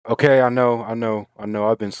Okay, I know.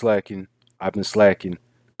 I've been slacking. I've been slacking.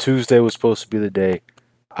 Tuesday was supposed to be the day.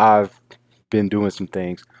 I've been doing some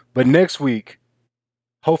things. But next week,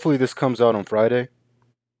 hopefully this comes out on Friday.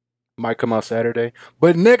 Might come out Saturday.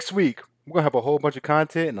 But next week, we're gonna have a whole bunch of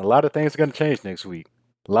content and a lot of things are gonna change next week.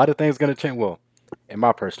 A lot of things gonna change. Well, in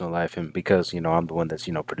my personal life, and because, I'm the one that's,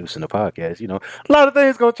 producing the podcast, a lot of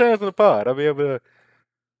things gonna change in the pod. I'll be able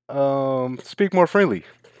to speak more freely.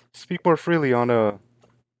 Speak more freely on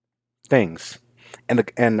things.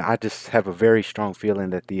 And I just have a very strong feeling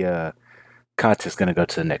that the content's gonna go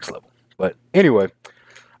to the next level. But anyway,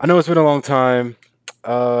 I know it's been a long time.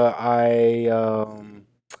 I'm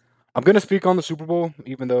gonna speak on the Super Bowl,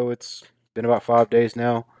 even though it's been about 5 days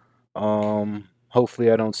now.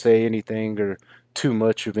 Hopefully, I don't say anything or too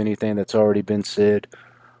much of anything that's already been said.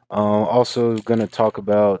 Also, gonna talk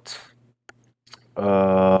about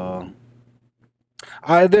uh,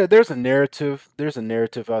 there's a narrative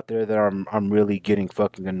out there that I'm really getting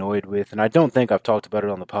fucking annoyed with, and I don't think I've talked about it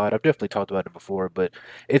on the pod. I've definitely talked about it before, but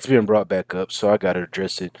it's been brought back up, so I gotta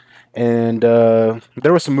address it. And there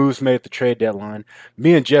were some moves made at the trade deadline.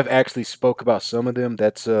 Me and Jeff actually spoke about some of them.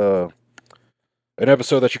 That's an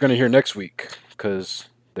episode that you're gonna hear next week because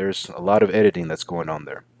there's a lot of editing that's going on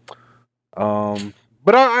there. Um,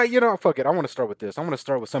 but fuck it. I want to start with this. I want to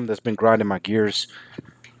start with something that's been grinding my gears.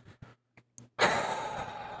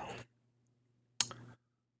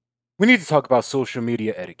 We need to talk about social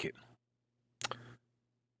media etiquette.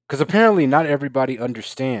 Because apparently, not everybody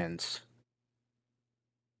understands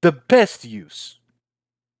the best use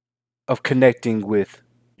of connecting with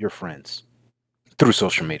your friends through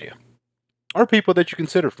social media or people that you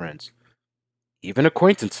consider friends, even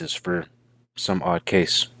acquaintances for some odd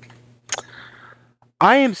case.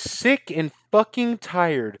 I am sick and fucking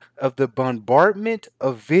tired of the bombardment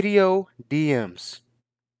of video DMs.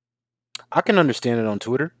 I can understand it on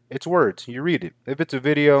Twitter. It's words. You read it. If it's a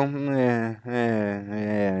video,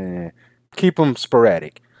 keep them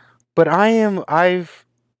sporadic. But I've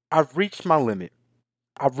reached my limit.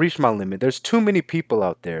 I've reached my limit. There's too many people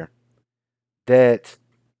out there that,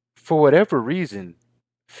 for whatever reason,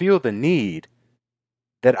 feel the need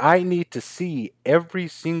that I need to see every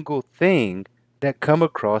single thing that come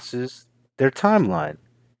across their timeline.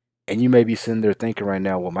 And you may be sitting there thinking right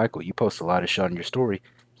now, well, Michael, you post a lot of shit on your story.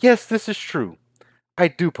 Yes, this is true. I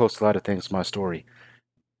do post a lot of things in my story.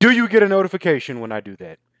 Do you get a notification when I do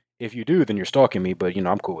that? If you do, then you're stalking me, but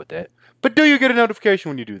I'm cool with that. But do you get a notification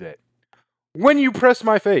when you do that? When you press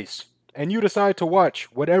my face and you decide to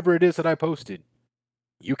watch whatever it is that I posted,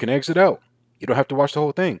 you can exit out. You don't have to watch the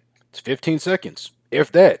whole thing. It's 15 seconds,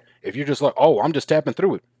 if that. If you're just like, oh, I'm just tapping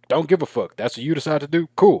through it, don't give a fuck. That's what you decide to do.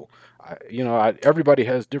 Cool. Everybody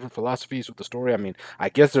has different philosophies with the story. I mean, I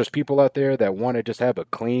guess there's people out there that want to just have a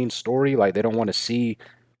clean story, like they don't want to see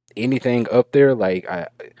anything up there. Like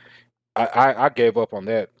I gave up on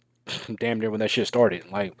that damn near when that shit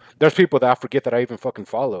started. Like, there's people that I forget that I even fucking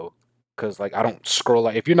follow because like I don't scroll.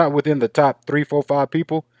 Like, if you're not within the top three, four, five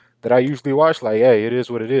people that I usually watch, like, hey, it is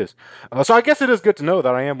what it is. So I guess it is good to know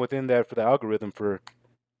that I am within that for the algorithm for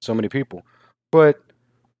so many people. But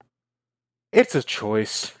it's a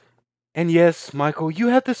choice. And yes, Michael, you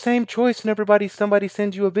have the same choice whenever somebody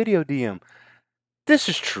sends you a video DM. This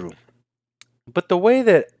is true. But the way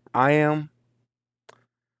that I am,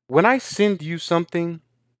 when I send you something,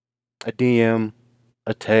 a DM,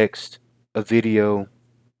 a text, a video,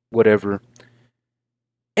 whatever.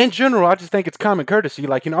 In general, I just think it's common courtesy.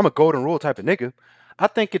 Like, I'm a golden rule type of nigga. I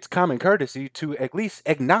think it's common courtesy to at least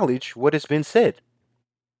acknowledge what has been said.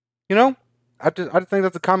 You know? I just think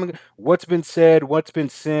that's a common what's been said, what's been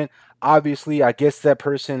sent. Obviously, I guess that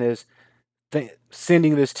person is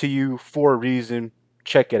sending this to you for a reason.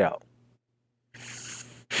 Check it out.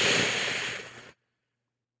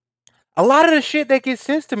 A lot of the shit that gets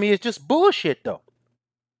sent to me is just bullshit though.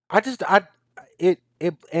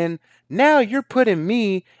 And now you're putting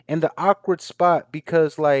me in the awkward spot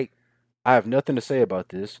because, like, I have nothing to say about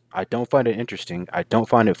this. I don't find it interesting. I don't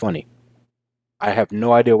find it funny. I have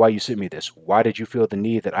no idea why you sent me this. Why did you feel the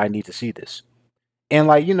need that I need to see this? And,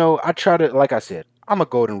 like, I try to, like I said, I'm a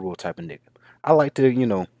golden rule type of nigga. I like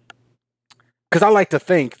to, because I like to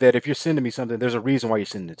think that if you're sending me something, there's a reason why you're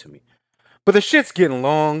sending it to me. But the shit's getting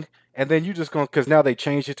long, and then you just going because now they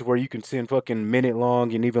changed it to where you can send fucking minute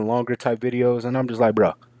long and even longer type videos, and I'm just like,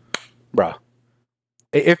 bro.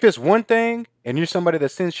 If it's one thing and you're somebody that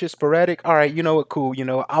sends shit sporadic, all right, you know what, cool.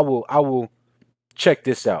 I will check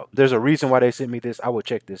this out. There's a reason why they sent me this. I will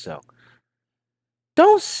check this out.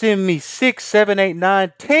 Don't send me 6, 7, 8,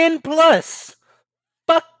 9, 10 plus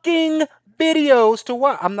fucking videos to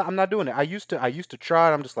watch. I'm not doing it. I used to try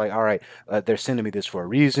it. I'm just like, all right, they're sending me this for a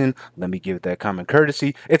reason. Let me give that common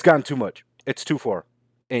courtesy. It's gotten too much. It's too far.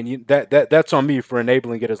 And that's on me for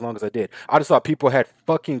enabling it as long as I did. I just thought people had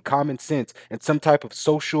fucking common sense and some type of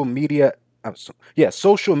social media,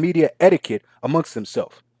 social media etiquette amongst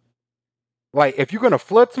themselves. Like, if you're gonna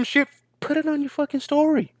flood some shit, put it on your fucking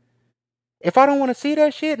story. If I don't want to see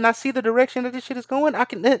that shit and I see the direction that this shit is going, I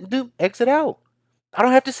can do exit out. I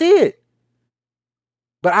don't have to see it.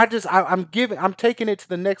 But I'm taking it to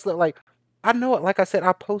the next level. Like, I know it. Like I said,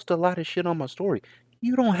 I post a lot of shit on my story.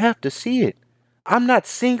 You don't have to see it. I'm not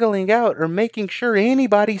singling out or making sure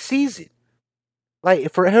anybody sees it.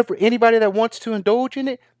 Like, for anybody that wants to indulge in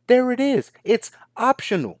it, there it is. It's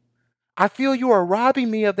optional. I feel you are robbing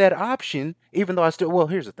me of that option, even though well,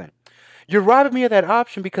 here's the thing. You're robbing me of that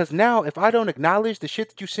option because now, if I don't acknowledge the shit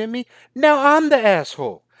that you send me, now I'm the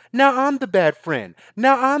asshole. Now I'm the bad friend.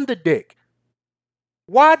 Now I'm the dick.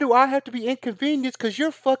 Why do I have to be inconvenienced because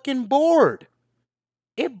you're fucking bored?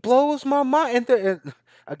 It blows my mind.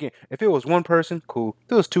 Again, if it was one person, cool.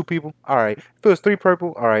 If it was two people, all right. If it was three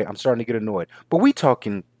people, all right. I'm starting to get annoyed. But we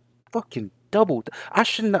talking fucking double. I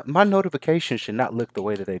should not. My notifications should not look the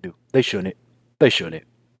way that they do. They shouldn't. They shouldn't.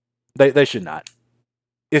 They should not.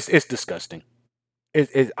 It's disgusting.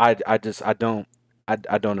 I don't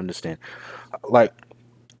understand. Like,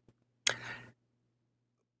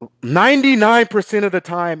 99% of the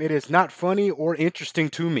time, it is not funny or interesting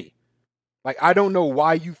to me. Like, I don't know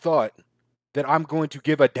why you thought that I'm going to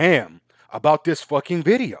give a damn about this fucking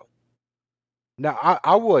video. Now,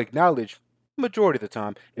 I will acknowledge majority of the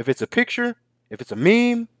time, if it's a picture, if it's a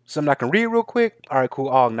meme, something I can read real quick, all right, cool,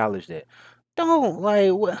 I'll acknowledge that. Don't,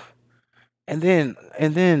 like, what? And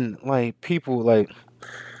then, like, people, like,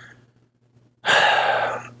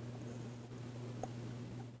 I'm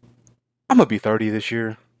gonna be 30 this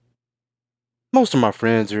year. Most of my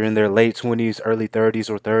friends are in their late 20s, early 30s,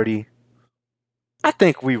 or 30. I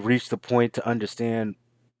think we've reached the point to understand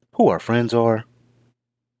who our friends are,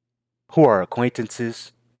 who are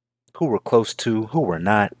acquaintances, who we're close to, who we're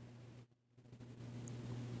not.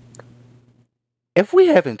 If we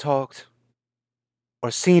haven't talked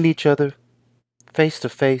or seen each other face to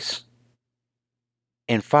face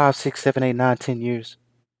in 5, 6, 7, 8, 9, 10 years,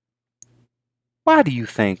 why do you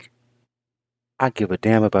think I give a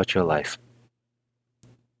damn about your life?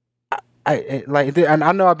 And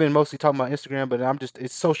I know I've been mostly talking about Instagram, but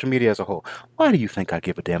it's social media as a whole. Why do you think I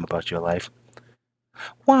give a damn about your life?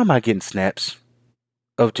 Why am I getting snaps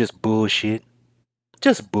of just bullshit?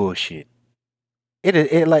 Just bullshit.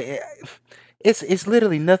 It's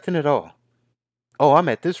literally nothing at all. Oh, I'm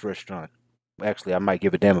at this restaurant. Actually, I might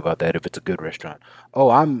give a damn about that if it's a good restaurant.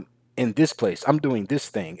 Oh, I'm in this place. I'm doing this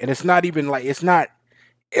thing, and it's not even like it's not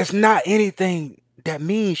anything that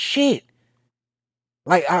means shit.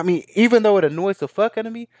 Like, I mean, even though it annoys the fuck out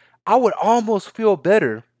of me, I would almost feel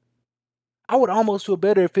better. I would almost feel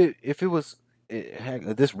better if it was. Heck,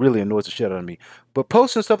 this really annoys the shit out of me. But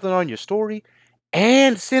posting something on your story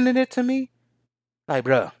and sending it to me, like,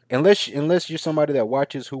 bruh, unless you're somebody that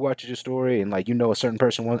watches your story, and, like, a certain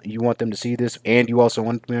person you want them to see this, and you also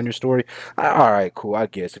want me on your story. All right, cool. I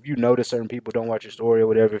guess if you notice certain people don't watch your story or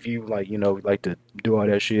whatever, if you like to do all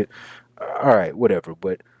that shit, all right, whatever.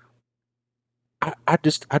 But I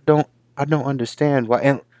don't understand why.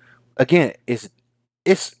 And again, it's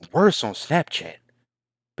worse on Snapchat.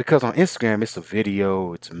 Because on Instagram, it's a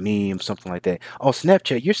video, it's a meme, something like that. On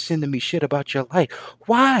Snapchat, you're sending me shit about your life.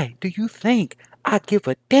 Why do you think I give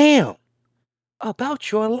a damn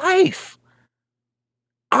about your life?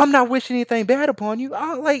 I'm not wishing anything bad upon you.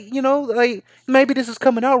 Like, maybe this is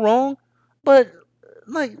coming out wrong, but,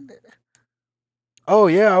 like, oh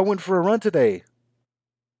yeah, I went for a run today.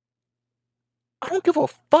 I don't give a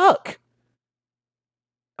fuck.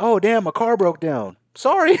 Oh damn, my car broke down.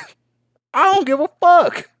 Sorry, I don't give a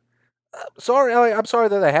fuck. Sorry, I'm sorry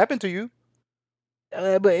that happened to you.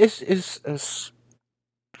 But it's.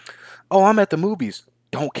 Oh, I'm at the movies.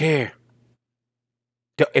 Don't care.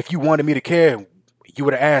 If you wanted me to care, you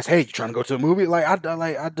would have asked, "Hey, you trying to go to a movie?" Like,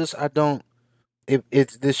 I don't.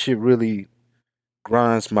 It's this shit really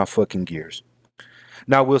grinds my fucking gears.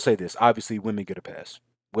 Now, I will say this: obviously, women get a pass.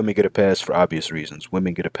 Women get a pass for obvious reasons.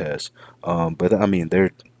 Women get a pass. But I mean,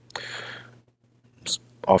 they're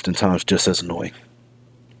oftentimes just as annoying.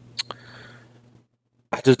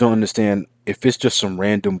 I just don't understand if it's just some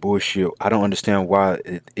random bullshit. I don't understand why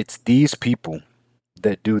it's these people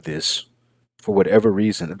that do this for whatever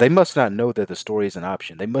reason. They must not know that the story is an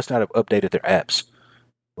option. They must not have updated their apps.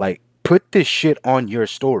 Like, put this shit on your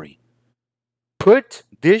story. Put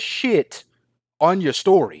this shit on your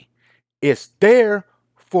story. It's there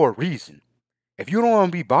for a reason. If you don't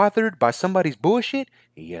want to be bothered by somebody's bullshit,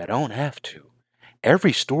 you don't have to.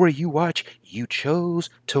 Every story you watch, you chose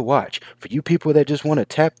to watch. For you people that just want to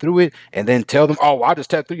tap through it and then tell them, oh, I just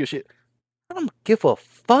tapped through your shit. I don't give a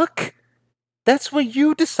fuck. That's what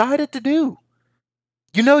you decided to do.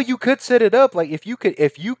 You know, you could set it up like if you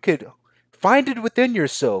could find it within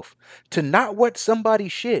yourself to not watch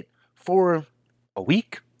somebody's shit for a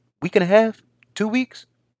week and a half, 2 weeks,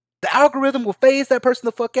 the algorithm will phase that person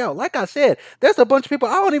the fuck out. Like I said, there's a bunch of people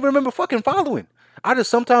I don't even remember fucking following. I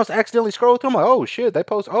just sometimes accidentally scroll through. I'm like, oh shit, they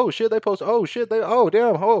post. Oh shit, they post. Oh shit, they. Oh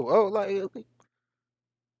damn. Oh like,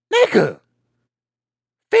 nigga,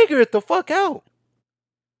 figure it the fuck out.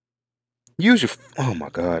 Use your. Oh my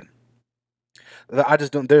god. I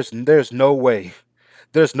just don't. There's no way.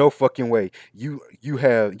 There's no fucking way. You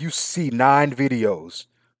see 9 videos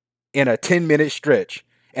in a 10-minute stretch,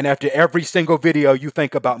 and after every single video, you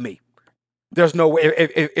think about me. There's no way.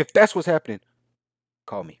 If that's what's happening,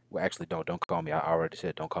 call me. Well, actually, don't call me. I already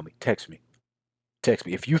said don't call me. Text me. Text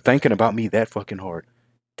me. If you thinking about me that fucking hard,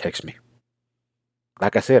 text me.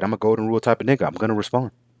 Like I said, I'm a golden rule type of nigga. I'm gonna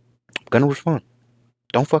respond. I'm gonna respond.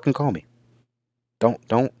 Don't fucking call me.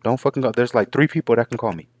 Don't fucking go. There's like 3 people that can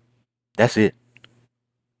call me. That's it.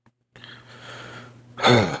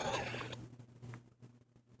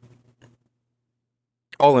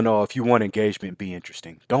 All in all, if you want engagement, be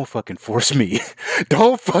interesting. Don't fucking force me.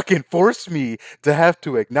 Don't fucking force me to have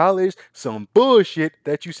to acknowledge some bullshit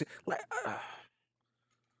that you say. Like,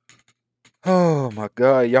 oh my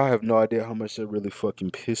god, y'all have no idea how much that really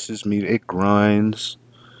fucking pisses me. It grinds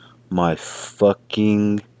my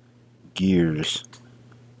fucking gears.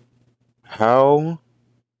 How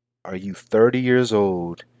are you 30 years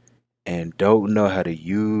old and don't know how to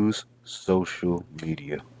use social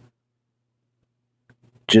media?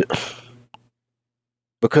 Just,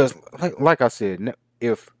 because like I said,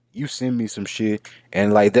 if you send me some shit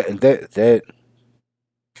and like that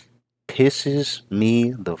pisses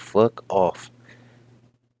me the fuck off.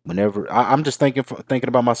 Whenever I'm just thinking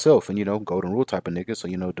about myself and golden rule type of nigga, so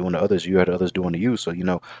doing to others you had others doing to you, so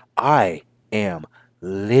I am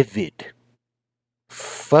livid,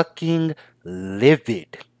 fucking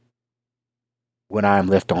livid when I am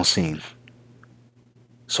left on scene.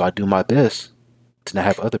 So I do my best to not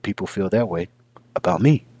have other people feel that way about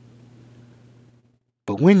me.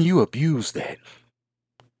 But when you abuse that,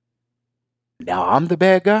 now I'm the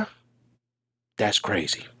bad guy. That's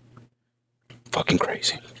crazy. Fucking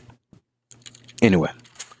crazy. Anyway,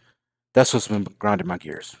 that's what's been grinding my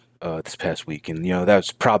gears this past week, and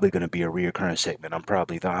that's probably going to be a reoccurring segment.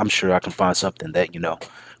 I'm sure I can find something that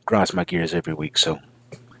grinds my gears every week. So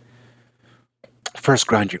first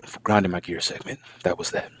grinding my gears segment. That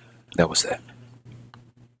was that. That was that.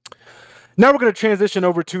 Now we're going to transition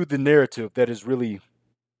over to the narrative that is really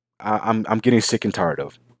I'm getting sick and tired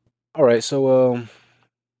of. All right, so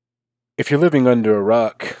if you're living under a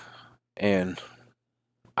rock, and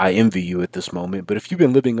I envy you at this moment, but if you've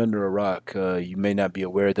been living under a rock, you may not be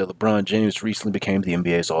aware that LeBron James recently became the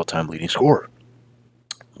NBA's all-time leading scorer.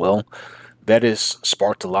 Well, that has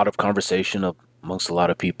sparked a lot of conversation amongst a lot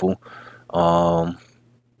of people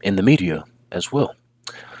in the media as well.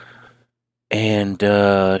 And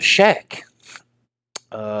Shaq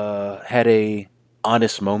had a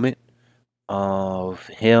honest moment of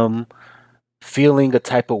him feeling a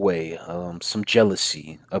type of way, some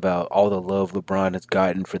jealousy about all the love LeBron has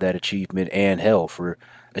gotten for that achievement and hell for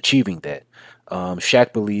achieving that.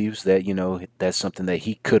 Shaq believes that, that's something that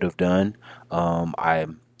he could have done. I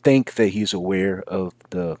think that he's aware of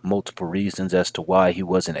the multiple reasons as to why he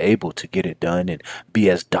wasn't able to get it done and be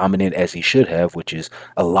as dominant as he should have, which is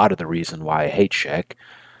a lot of the reason why I hate Shaq.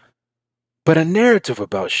 But a narrative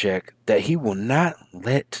about Shaq that he will not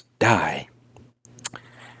let die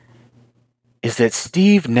is that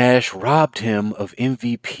Steve Nash robbed him of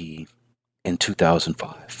MVP in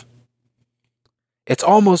 2005.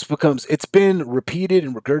 It's been repeated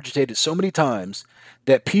and regurgitated so many times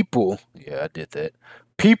that I did that.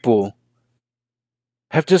 People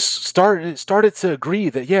have just started to agree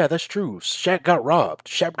that, yeah, that's true. Shaq got robbed.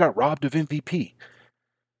 Shaq got robbed of MVP.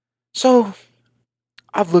 So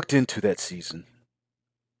I've looked into that season.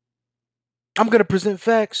 I'm going to present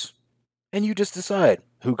facts, and you just decide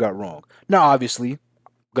who got wrong. Now, obviously, I'm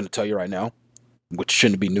going to tell you right now, which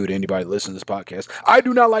shouldn't be new to anybody listening to this podcast. I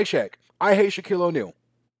do not like Shaq. I hate Shaquille O'Neal,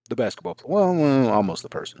 the basketball player. Well, almost the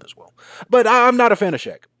person as well. But I'm not a fan of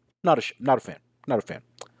Shaq. Not a fan. Not a fan.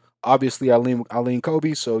 Obviously, I lean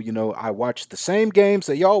Kobe, so I watch the same games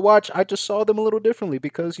that y'all watch. I just saw them a little differently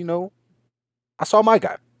because I saw my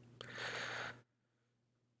guy.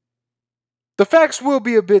 The facts will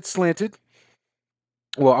be a bit slanted.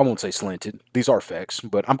 Well, I won't say slanted. These are facts,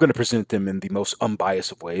 but I'm going to present them in the most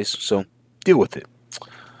unbiased of ways, so deal with it.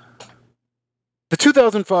 The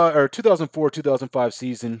 2005 or 2004-2005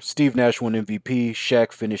 season, Steve Nash won MVP.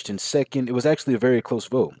 Shaq finished in second. It was actually a very close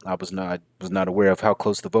vote. I was not aware of how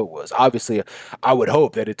close the vote was. Obviously, I would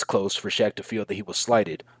hope that it's close for Shaq to feel that he was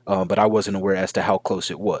slighted, but I wasn't aware as to how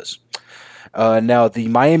close it was. Now the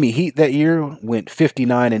Miami Heat that year went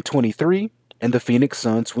 59-23, and the Phoenix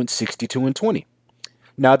Suns went 62-20.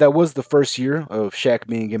 Now that was the first year of Shaq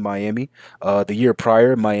being in Miami. The year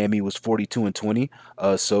prior, Miami was 42-20.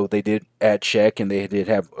 So they did add Shaq, and they did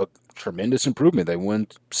have a tremendous improvement. They won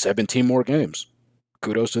 17 more games.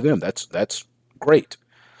 Kudos to them. That's great.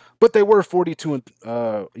 But they were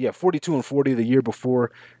 42-40 the year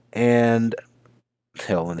before, and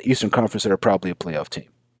hell, in the Eastern Conference, they're probably a playoff team.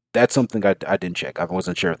 That's something I didn't check. I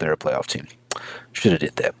wasn't sure if they're a playoff team. Should have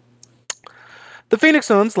did that. The Phoenix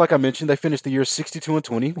Suns, like I mentioned, they finished the year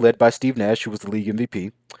 62-20, led by Steve Nash, who was the league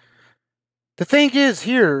MVP. The thing is,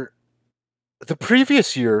 here, the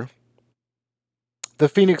previous year, the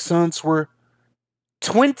Phoenix Suns were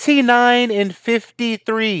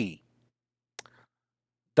 29-53.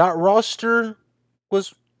 That roster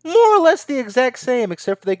was more or less the exact same,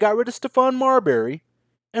 except for they got rid of Stephon Marbury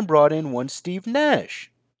and brought in one Steve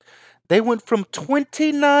Nash. They went from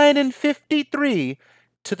 29-53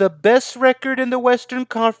 to the best record in the Western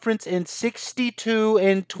Conference in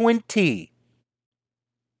 62-20.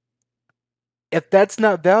 If that's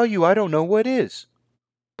not value, I don't know what is.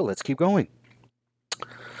 But let's keep going.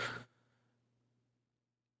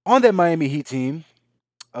 On that Miami Heat team,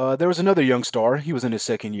 there was another young star. He was in his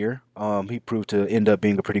second year. He proved to end up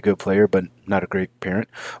being a pretty good player, but not a great parent.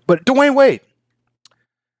 But Dwayne Wade.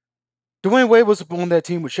 Dwayne Wade was on that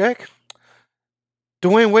team with Shaq.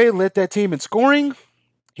 Dwayne Wade led that team in scoring.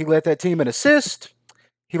 He led that team in assists.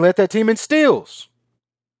 He led that team in steals.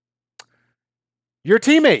 Your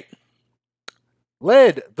teammate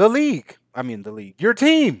led the league. Your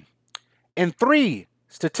team in 3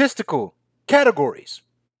 statistical categories.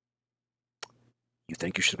 You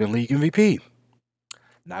think you should have been league MVP.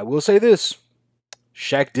 Now, I will say this.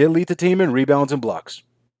 Shaq did lead the team in rebounds and blocks.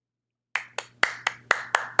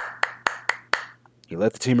 He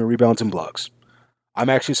led the team in rebounds and blocks. I'm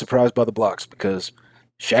actually surprised by the blocks because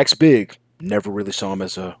Shaq's big. Never really saw him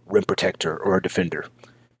as a rim protector or a defender.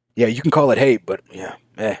 Yeah, you can call it hate, but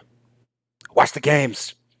watch the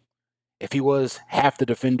games. If he was half the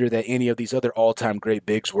defender that any of these other all-time great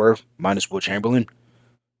bigs were, minus Will Chamberlain,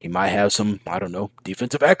 he might have some, I don't know,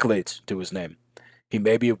 defensive accolades to his name. He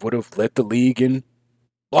maybe would have led the league in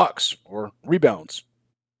blocks or rebounds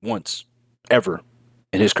once, ever,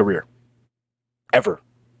 in his career. Ever.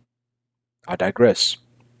 I digress.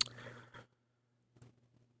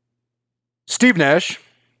 Steve Nash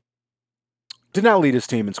did not lead his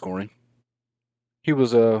team in scoring. He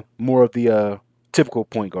was more of the typical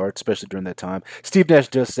point guard, especially during that time. Steve Nash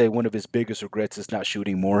does say one of his biggest regrets is not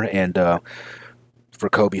shooting more, and for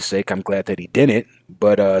Kobe's sake, I'm glad that he didn't.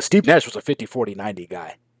 But Steve Nash was a 50-40-90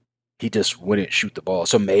 guy. He just wouldn't shoot the ball.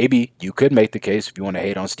 So maybe you could make the case if you want to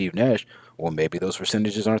hate on Steve Nash. Well, maybe those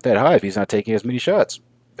percentages aren't that high if he's not taking as many shots.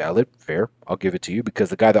 Valid, fair. I'll give it to you because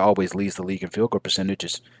the guy that always leads the league in field goal percentage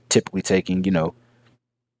is typically taking,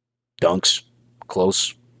 dunks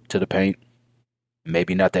close to the paint.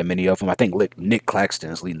 Maybe not that many of them. I think Nick Claxton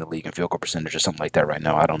is leading the league in field goal percentage or something like that right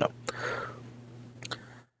now. I don't know.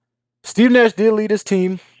 Steve Nash did lead his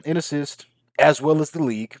team in assists as well as the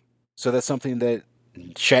league. So that's something that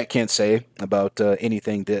Shaq can't say about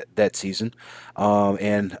anything that season.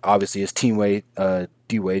 And obviously his teammate,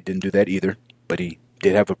 D-Wade, didn't do that either. But he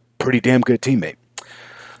did have a pretty damn good teammate.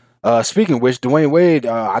 Speaking of which, Dwayne Wade,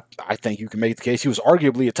 I think you can make the case he was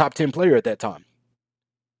arguably a top 10 player at that time.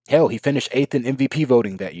 Hell, he finished 8th in MVP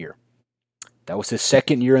voting that year. That was his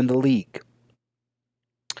second year in the league.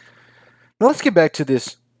 Now let's get back to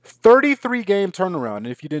this 33-game turnaround. And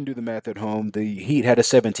if you didn't do the math at home, the Heat had a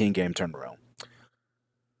 17-game turnaround.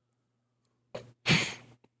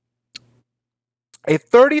 A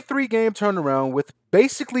 33-game turnaround with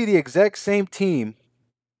basically the exact same team,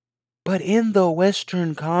 but in the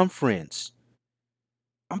Western Conference.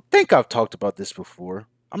 I think I've talked about this before.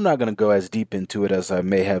 I'm not going to go as deep into it as I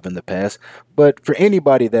may have in the past, but for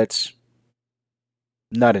anybody that's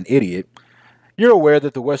not an idiot, you're aware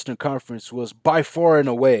that the Western Conference was by far and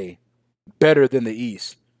away better than the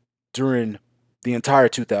East during the entire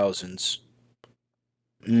 2000s.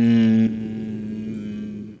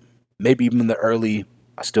 Maybe even the early,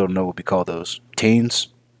 I still don't know what we call those, teens,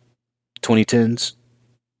 2010s,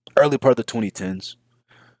 early part of the 2010s.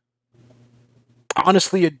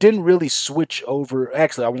 honestly, it didn't really switch over.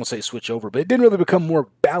 Actually, I won't say switch over, but it didn't really become more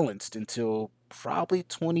balanced until probably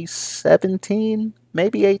 2017,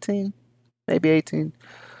 maybe 18, maybe 18.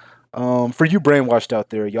 For you brainwashed out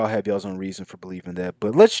there, y'all have y'all's own reason for believing that,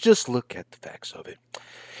 but let's just look at the facts of it.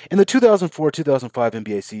 In the 2004-2005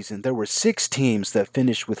 NBA season, there were 6 teams that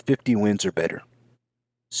finished with 50 wins or better.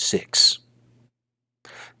 6.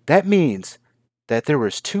 That means that there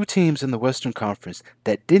was 2 teams in the Western Conference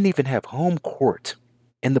that didn't even have home court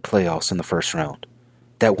in the playoffs in the first round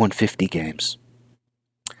that won 50 games.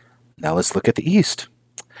 Now let's look at the East.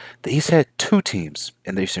 The East had 2 teams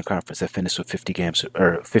in the Eastern Conference that finished with 50 games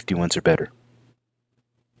or 50 wins or better.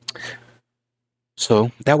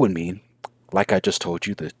 So that would mean, like I just told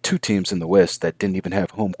you, the 2 teams in the West that didn't even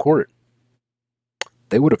have home court,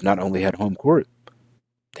 they would have not only had home court,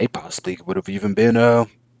 they possibly would have even been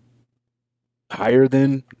higher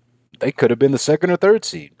than, they could have been the 2nd or 3rd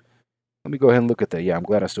seed. Let me go ahead and look at that. Yeah, I'm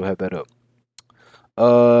glad I still have that up.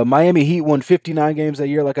 Miami Heat won 59 games that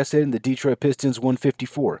year, like I said, and the Detroit Pistons won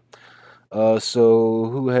 54. So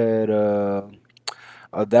who had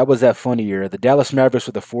that was that funny year. The Dallas Mavericks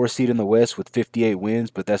were the 4th seed in the West with 58 wins,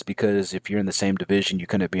 but that's because if you're in the same division, you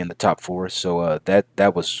couldn't be in the top 4. So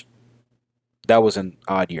that was an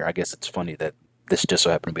odd year. I guess it's funny that this just so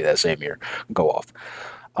happened to be that same year. Go off.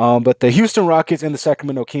 But the Houston Rockets and the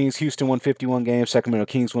Sacramento Kings, Houston won 51 games, Sacramento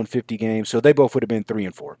Kings won 50 games, so they both would have been 3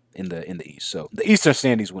 and 4 in the East. So the Eastern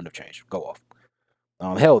standings wouldn't have changed. Go off.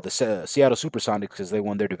 Hell, the Seattle SuperSonics, because they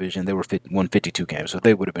won their division, they won 52 games, so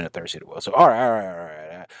they would have been a 3rd seed as well. So all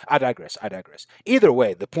right. I digress. Either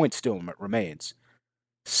way, the point still remains: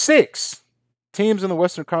 6 teams in the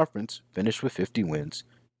Western Conference finished with 50 wins.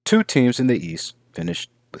 2 teams in the East finished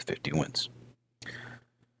with 50 wins.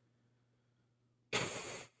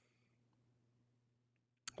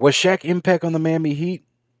 Was Shaq's impact on the Miami Heat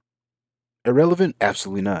irrelevant?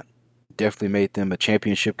 Absolutely not. Definitely made them a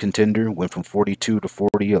championship contender. Went from 42 to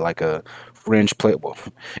 40, like a fringe play. Well,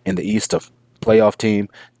 in the East, a playoff team,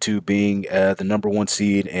 to being the number 1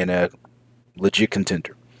 seed and a legit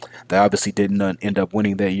contender. They obviously didn't end up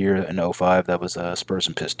winning that year in 05. That was Spurs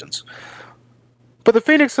and Pistons. But the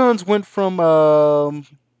Phoenix Suns went from the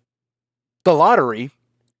lottery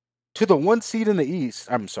to the 1 seed in the East.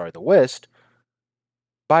 I'm sorry, the West,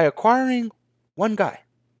 by acquiring one guy.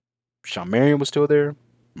 Shawn Marion was still there.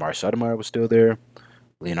 Mari Stoudemire was still there.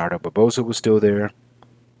 Leonardo Barbosa was still there.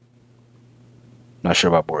 Not sure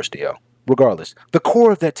about Boris Diaw. Regardless, the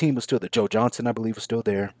core of that team was still there. Joe Johnson, I believe, was still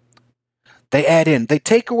there. They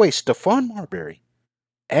take away Stephon Marbury,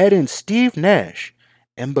 add in Steve Nash,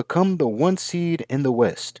 and become the 1 seed in the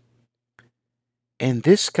West. And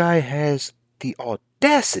this guy has the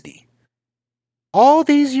audacity, all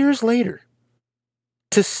these years later,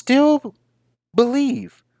 to still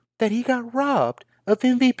believe that he got robbed of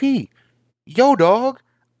MVP. Yo, dog,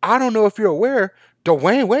 I don't know if you're aware,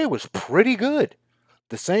 Dwayne Wade was pretty good.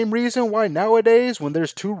 The same reason why nowadays, when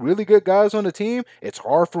there's 2 really good guys on the team, it's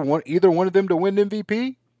hard for either one of them to win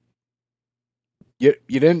MVP. You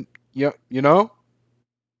didn't, you know?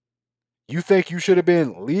 You think you should have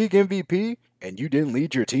been league MVP and you didn't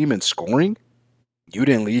lead your team in scoring? You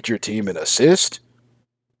didn't lead your team in assists?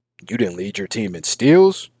 You didn't lead your team in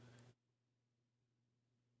steals?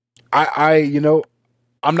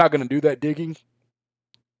 I'm not going to do that digging.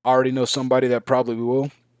 I already know somebody that probably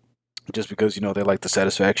will, just because, they like the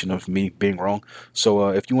satisfaction of me being wrong. So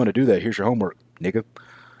if you want to do that, here's your homework, nigga.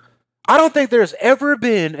 I don't think there's ever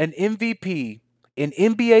been an MVP in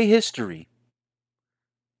NBA history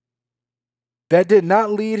that did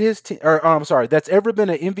not lead his team, or I'm sorry, that's ever been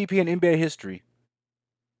an MVP in NBA history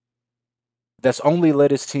that's only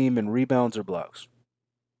led his team in rebounds or blocks.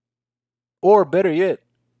 Or better yet,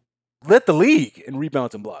 led the league in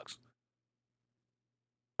rebounds and blocks.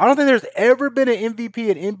 I don't think there's ever been an MVP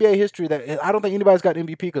in NBA history that I don't think anybody's got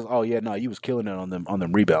MVP because you was killing it on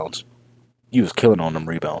them rebounds. You was killing on them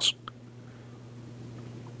rebounds.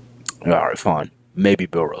 All right, fine. Maybe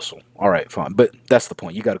Bill Russell. All right, fine. But that's the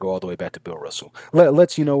point. You got to go all the way back to Bill Russell.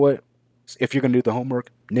 Let's, you know what? If you're going to do the homework,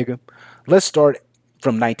 nigga, let's start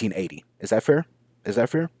from 1980. Is that fair?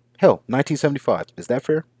 Hell, 1975. Is that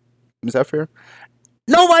fair?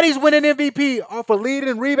 Nobody's winning MVP off of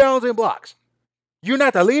leading rebounds and blocks. You're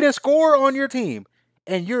not the leading scorer on your team,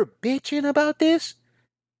 and you're bitching about this?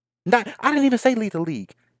 I didn't even say lead the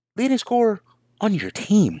league. Leading scorer on your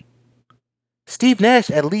team. Steve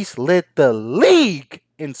Nash at least led the league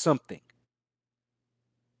in something.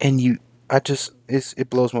 And it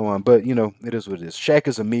blows my mind. But, it is what it is. Shaq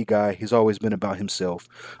is a me guy. He's always been about himself.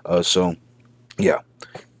 So, yeah.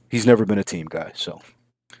 He's never been a team guy. So,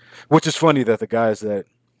 which is funny that the guys that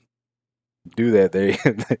do that. They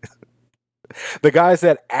the guys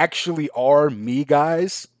that actually are me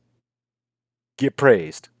guys get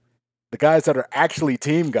praised. The guys that are actually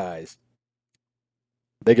team guys,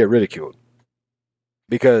 they get ridiculed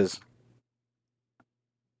because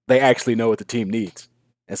they actually know what the team needs.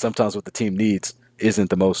 And sometimes what the team needs isn't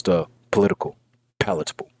the most political,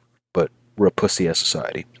 palatable. But we're a pussy ass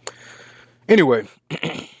society. Anyway,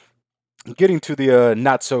 getting to the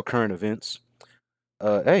not so current events.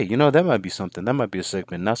 Hey, that might be something. That might be a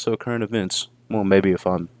segment. Not so current events. Well, maybe if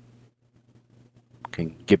I'm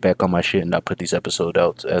can get back on my shit and not put these episodes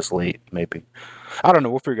out as late, maybe. I don't know.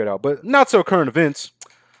 We'll figure it out. But not so current events.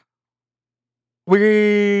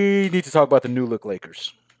 We need to talk about the new look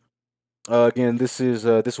Lakers. Again, this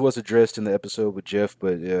was addressed in the episode with Jeff,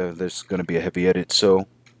 but there's going to be a heavy edit, so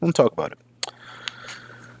we'll talk about it.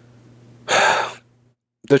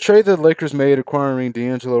 The trade that the Lakers made acquiring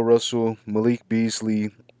D'Angelo Russell, Malik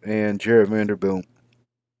Beasley, and Jared Vanderbilt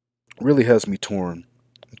really has me torn.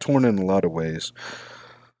 I'm torn in a lot of ways.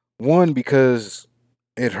 One, because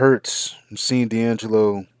it hurts seeing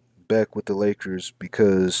D'Angelo back with the Lakers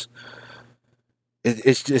because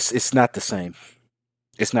it's not the same.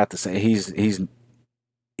 It's not the same. He's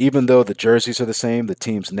even though the jerseys are the same, the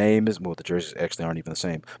team's name is well, the jerseys actually aren't even the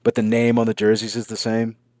same, but the name on the jerseys is the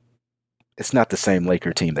same. It's not the same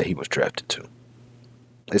Laker team that he was drafted to.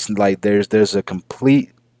 It's like there's a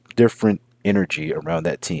complete different energy around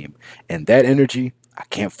that team, and that energy I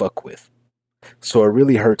can't fuck with. So it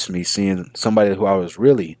really hurts me seeing somebody who I was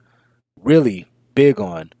really, really big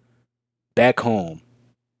on back home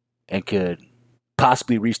and could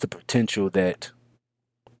possibly reach the potential that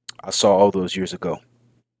I saw all those years ago.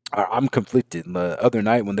 I'm conflicted. The other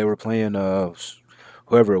night when they were playing,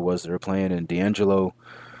 whoever it was they were playing, and D'Angelo,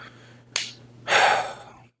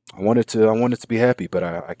 I wanted to be happy, but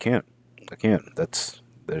I can't. I can't.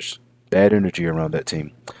 There's bad energy around that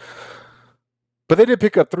team. But they did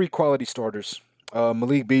pick up three quality starters: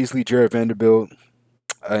 Malik Beasley, Jared Vanderbilt,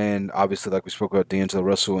 and obviously, like we spoke about, D'Angelo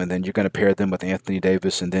Russell. And then you're going to pair them with Anthony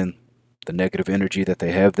Davis, and then the negative energy that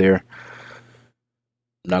they have there.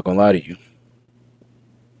 I'm not gonna lie to you.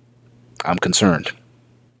 I'm concerned.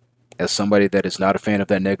 As somebody that is not a fan of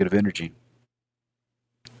that negative energy,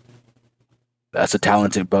 that's a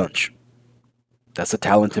talented bunch. That's a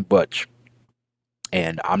talented bunch.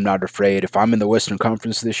 And I'm not afraid. If I'm in the Western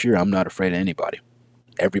Conference this year, I'm not afraid of anybody.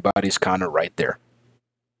 Everybody's kind of right there.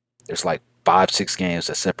 There's like 5, 6 games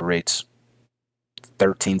that separates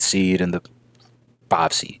 13th seed and the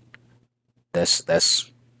 5 seed.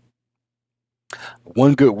 That's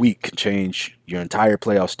one good week can change your entire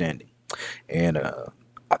playoff standing. And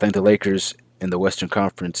I think the Lakers in the Western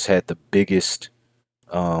Conference had the biggest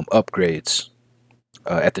upgrades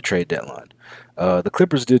at the trade deadline. The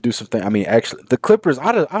Clippers did do something. I mean, actually, the Clippers.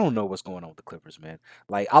 I don't know what's going on with the Clippers, man.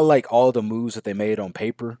 Like, I like all the moves that they made on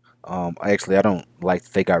paper. I don't like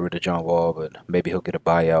that they got rid of John Wall, but maybe he'll get a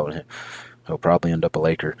buyout and he'll probably end up a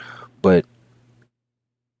Laker. But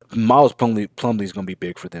Miles Plumlee's gonna be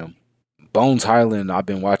big for them. Bones Highland, I've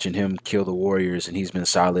been watching him kill the Warriors, and he's been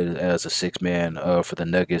solid as a six man for the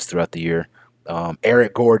Nuggets throughout the year.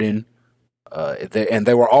 Eric Gordon, and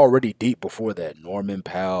they were already deep before that. Norman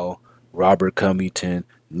Powell, Robert Covington,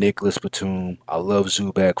 Nicholas Batum. I love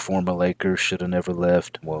Zubac, former Laker, should have never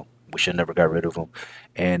left. Well, we should have never got rid of him.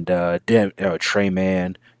 And Trey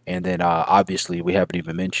Mann, and then obviously we haven't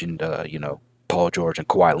even mentioned Paul George and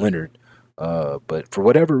Kawhi Leonard. But for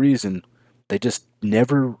whatever reason, they just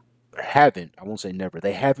never haven't. I won't say never.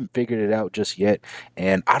 They haven't figured it out just yet.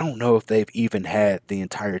 And I don't know if they've even had the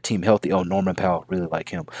entire team healthy. Oh, Norman Powell, really like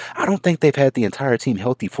him. I don't think they've had the entire team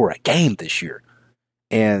healthy for a game this year.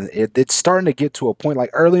 And it's starting to get to a point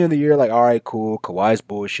like early in the year, like, all right, cool. Kawhi's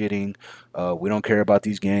bullshitting. We don't care about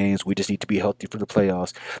these games. We just need to be healthy for the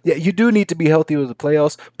playoffs. Yeah, you do need to be healthy for the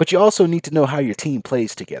playoffs, but you also need to know how your team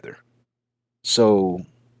plays together. So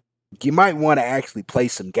you might want to actually play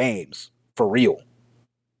some games for real.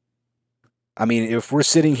 I mean, if we're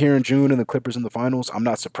sitting here in June and the Clippers in the finals, I'm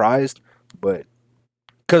not surprised, but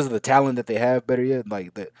because of the talent that they have, better yet,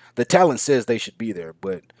 like the talent says they should be there,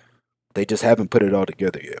 but they just haven't put it all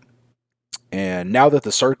together yet. And now that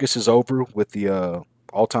the circus is over with the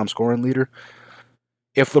all-time scoring leader,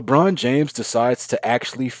 if LeBron James decides to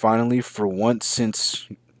actually finally, for once since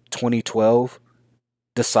 2012,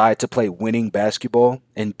 decide to play winning basketball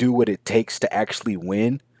and do what it takes to actually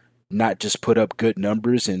win, not just put up good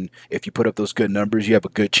numbers. And if you put up those good numbers, you have a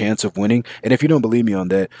good chance of winning. And if you don't believe me on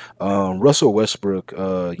that, Russell Westbrook,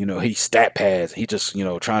 he stat pads. He just,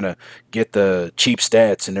 trying to get the cheap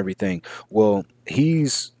stats and everything. Well,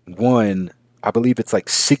 he's won, I believe it's like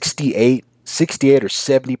 68 68 or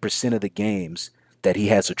 70% of the games that he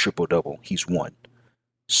has a triple double, he's won.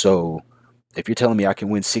 So if you're telling me I can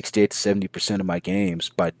win 68 to 70% of my games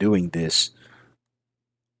by doing this,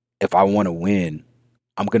 if I want to win,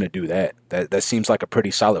 I'm gonna do that. That seems like a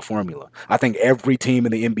pretty solid formula. I think every team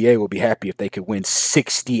in the NBA will be happy if they could win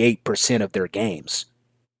 68% of their games.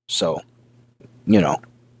 So, you know,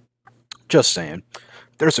 just saying,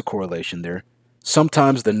 there's a correlation there.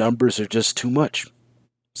 Sometimes the numbers are just too much.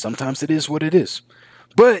 Sometimes it is what it is.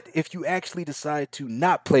 But if you actually decide to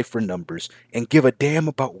not play for numbers and give a damn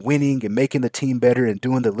about winning and making the team better and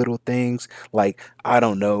doing the little things like, I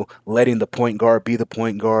don't know, letting the point guard be the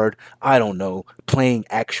point guard, I don't know, playing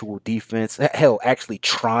actual defense, hell, actually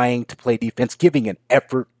trying to play defense, giving an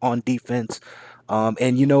effort on defense. And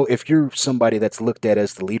if you're somebody that's looked at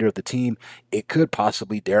as the leader of the team, it could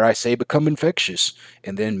possibly, dare I say, become infectious.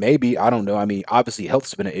 And then maybe, I don't know. I mean, obviously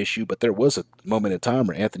health's been an issue, but there was a moment in time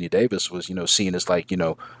where Anthony Davis was, seen as like,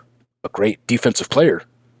 a great defensive player.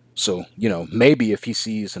 So, maybe if he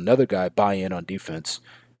sees another guy buy in on defense,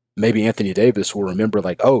 maybe Anthony Davis will remember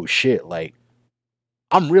like, oh shit, like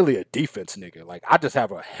I'm really a defense nigga. Like I just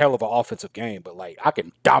have a hell of an offensive game, but like I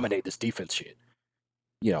can dominate this defense shit.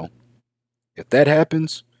 You know, if that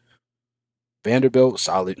happens, Vanderbilt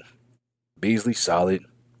solid, Beasley solid.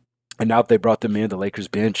 And now that they brought them in, the Lakers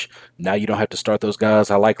bench, now you don't have to start those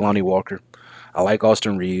guys. I like Lonnie Walker. I like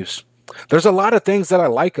Austin Reeves. There's a lot of things that I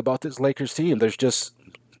like about this Lakers team. There's just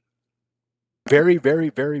very, very,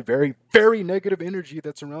 very, very, very negative energy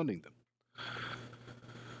that's surrounding them.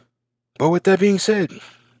 But with that being said,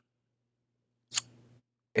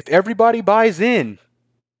 if everybody buys in,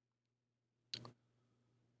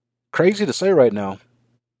 crazy to say right now,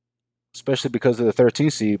 especially because of the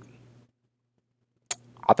 13th seed,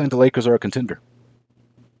 I think the Lakers are a contender.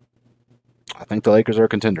 I think the Lakers are a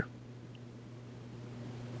contender.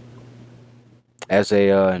 As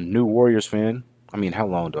a new Warriors fan, I mean, how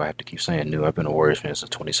long do I have to keep saying new? I've been a Warriors fan since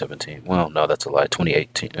 2017. Well, no, that's a lie.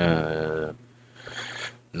 2018.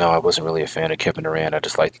 No, I wasn't really a fan of Kevin Durant. I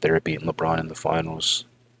just liked that they were beating LeBron in the finals.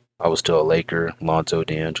 I was still a Laker. Lonzo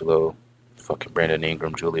D'Angelo, fucking Brandon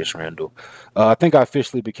Ingram, Julius Randle. I think I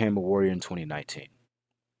officially became a Warrior in 2019.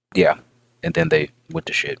 Yeah, and then they went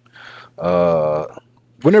to shit. Uh,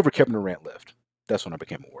 Whenever Kevin Durant left, that's when I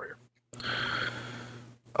became a Warrior.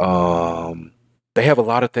 They have a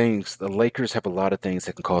lot of things. The Lakers have a lot of things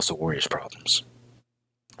that can cause the Warriors problems.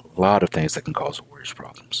 A lot of things that can cause the Warriors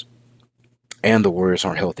problems. And the Warriors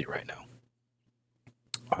aren't healthy right now.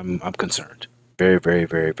 I'm concerned. Very, very,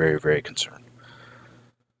 very, very, very concerned.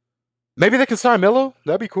 Maybe they can sign Melo.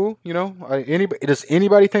 That'd be cool. Does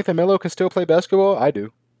anybody think that Melo can still play basketball? I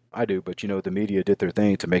do. But the media did their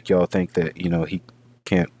thing to make y'all think that he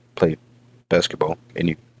can't play basketball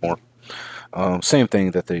anymore. Same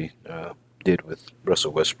thing that they did with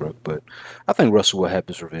Russell Westbrook, but I think Russell will have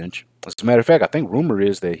his revenge. As a matter of fact, I think rumor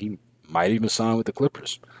is that he might even sign with the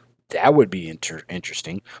Clippers. That would be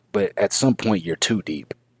interesting, but at some point you're too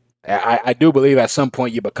deep. I do believe at some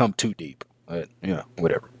point you become too deep. But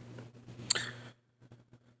whatever.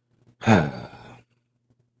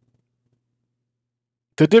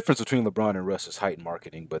 The difference between LeBron and Russ is heightened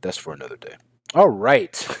marketing, but that's for another day. All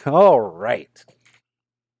right. All right.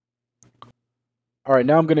 All right,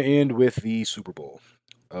 now I'm going to end with the Super Bowl.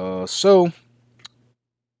 So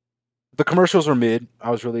the commercials are mid.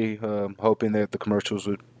 I was really hoping that the commercials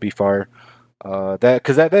would be fire.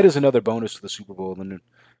 That is another bonus to the Super Bowl, and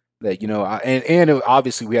that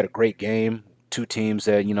obviously we had a great game. Two teams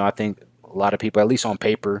that I think a lot of people, at least on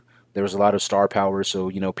paper, there was a lot of star power,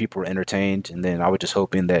 so people were entertained. And then I was just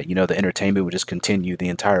hoping that the entertainment would just continue the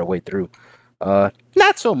entire way through.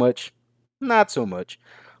 Not so much, not so much.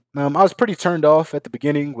 I was pretty turned off at the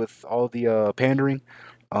beginning with all the pandering,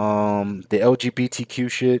 the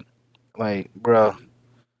LGBTQ shit. Like, bruh,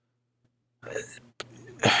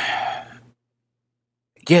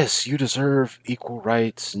 yes, you deserve equal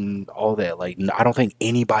rights and all that. Like, I don't think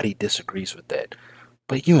anybody disagrees with that.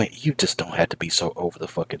 But you just don't have to be so over the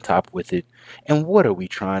fucking top with it. And what are we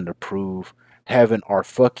trying to prove? Having our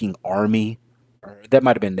fucking army, or that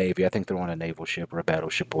might have been Navy. I think they're on a naval ship or a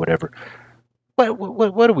battleship or whatever.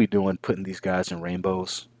 What are we doing putting these guys in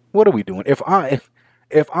rainbows? What are we doing? If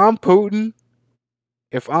I'm Putin,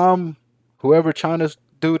 if I'm whoever China's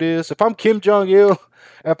dude is, if I'm Kim Jong Il,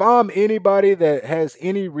 if I'm anybody that has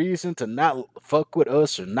any reason to not fuck with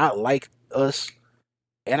us or not like us,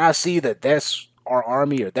 and I see that that's our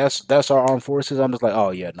army or that's our armed forces, I'm just like, oh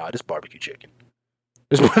yeah, nah, this barbecue chicken.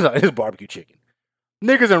 This barbecue chicken.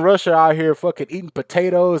 Niggas in Russia out here fucking eating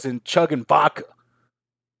potatoes and chugging vodka.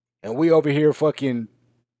 And we over here fucking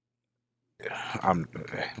I'm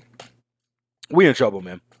We in trouble,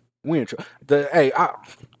 man. We in trouble. Hey,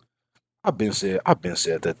 I've been said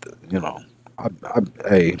that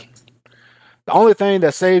hey, the only thing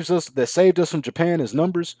that saved us from Japan is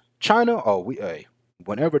numbers. China, oh we hey,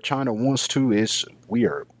 whenever China wants to, is we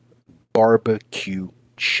are barbecue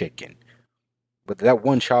chicken. But that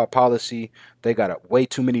one child policy, they got way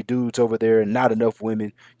too many dudes over there and not enough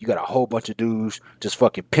women. You got a whole bunch of dudes just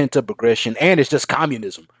fucking pent up aggression, and it's just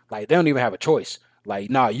communism. Like they don't even have a choice. Like,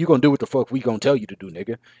 nah, you gonna do what the fuck we gonna tell you to do,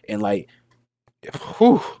 nigga. And like,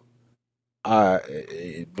 whew, uh,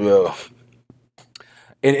 well,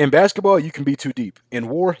 in basketball, you can be too deep. In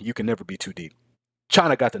war, you can never be too deep.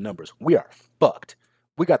 China got the numbers. We are fucked.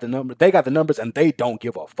 We got the number. They got the numbers, and they don't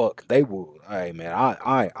give a fuck. They will. Hey man,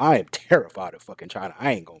 I am terrified of fucking China.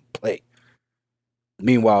 I ain't gonna play.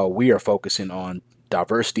 Meanwhile, we are focusing on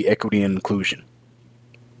diversity, equity, and inclusion.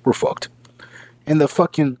 We're fucked. And the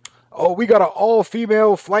fucking we got an all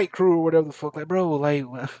female flight crew or whatever the fuck. Like, bro, like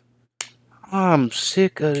I'm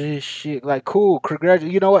sick of this shit. Like, cool,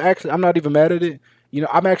 congratulations. You know what? Actually, I'm not even mad at it. You know,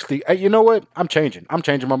 I'm actually. You know what? I'm changing. I'm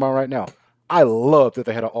changing my mind right now. I love that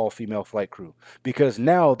they had an all-female flight crew because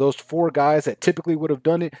now those four guys that typically would have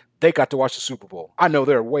done it, they got to watch the Super Bowl. I know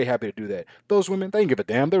they're way happy to do that. Those women, they didn't give a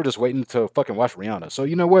damn. They were just waiting to fucking watch Rihanna. So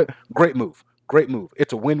you know what? Great move. Great move.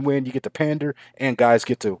 It's a win-win. You get to pander, and guys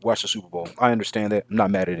get to watch the Super Bowl. I understand that. I'm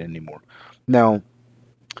not mad at it anymore. Now,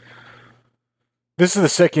 this is the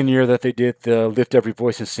second year that they did the Lift Every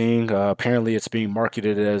Voice and Sing. Apparently, it's being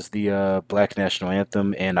marketed as the Black National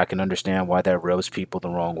Anthem, and I can understand why that rubs people the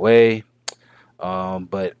wrong way.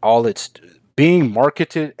 But all it's being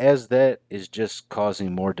marketed as that is just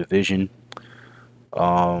causing more division.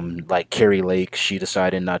 Like Carrie Lake, she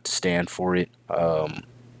decided not to stand for it.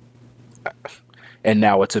 And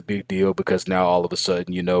now it's a big deal because now all of a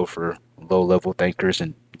sudden, for low level thinkers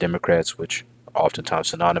and Democrats, which are oftentimes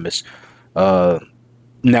synonymous, uh,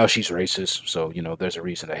 now she's racist. So, there's a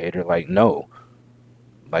reason to hate her. Like, no,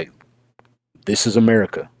 like, this is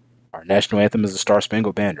America. Our national anthem is the Star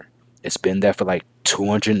Spangled Banner. It's been that for like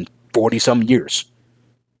 240 some years.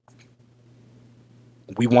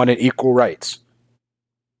 We wanted equal rights.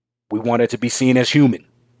 We wanted to be seen as human.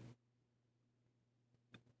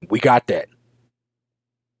 We got that.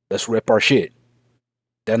 Let's rip our shit.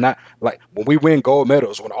 They're not like when we win gold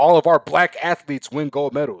medals, when all of our black athletes win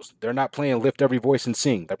gold medals, they're not playing Lift Every Voice and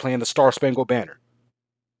Sing. They're playing the Star Spangled Banner.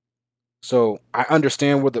 So I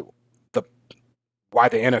understand the why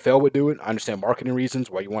the NFL would do it. I understand marketing reasons,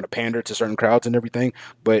 why you want to pander to certain crowds and everything.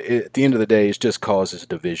 But at the end of the day, it just causes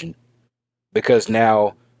division. Because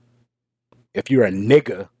now, if you're a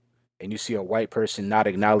nigga and you see a white person not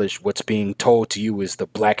acknowledge what's being told to you is the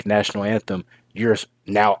black national anthem, you're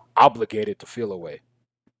now obligated to feel away.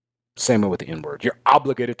 Same with the N word. You're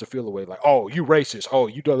obligated to feel away. Like, oh, you racist. Oh,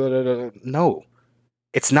 you da da da da. No,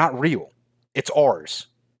 it's not real. It's ours.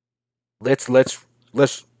 Let's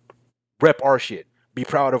rep our shit. Be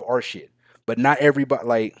proud of our shit. But not everybody.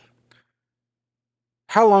 Like,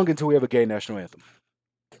 how long until we have a gay national anthem?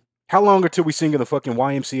 How long until we sing in the fucking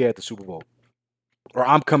YMCA at the Super Bowl? Or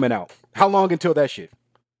I'm coming out. How long until that shit?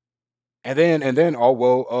 And then oh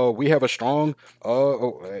well, we have a strong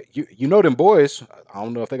you know them boys. I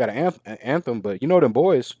don't know if they got an anthem, but you know them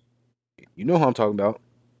boys. You know who I'm talking about.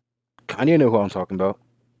 Kanye know who I'm talking about.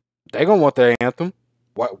 They gonna want their anthem.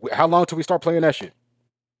 What? How long till we start playing that shit?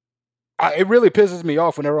 It really pisses me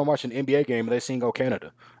off whenever I'm watching an NBA game and they sing "Oh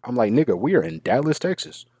Canada." I'm like, nigga, we are in Dallas,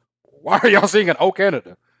 Texas. Why are y'all singing "Oh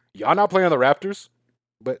Canada"? Y'all not playing the Raptors?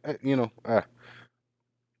 But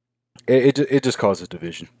it just causes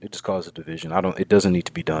division. It just causes division. I don't. It doesn't need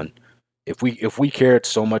to be done. If we cared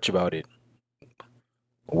so much about it,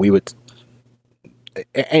 we would.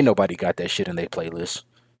 Ain't nobody got that shit in their playlist.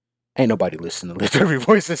 Ain't nobody listening to Lift Every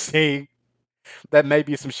Voice and Sing. That may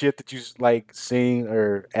be some shit that you like sing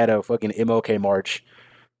or at a fucking MLK march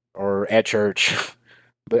or at church.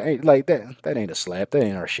 But ain't like that. That ain't a slap. That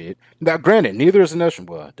ain't our shit. Now, granted, neither is the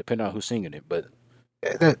national. Well, depending on who's singing it, but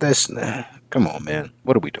that's come on, man.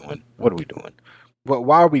 What are we doing? What are we doing? But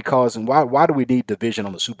why are we causing? Why do we need division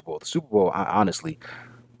on the Super Bowl? The Super Bowl, honestly,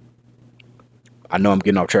 I know I'm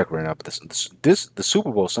getting off track right now, but the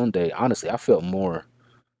Super Bowl Sunday, honestly, I felt more.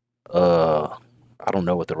 Uh, I don't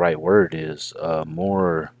know what the right word is.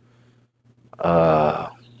 More uh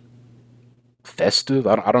festive.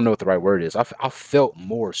 I don't know what the right word is. I felt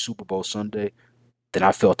more Super Bowl Sunday than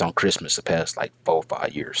I felt on Christmas the past like 4 or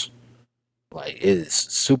 5 years. Like it's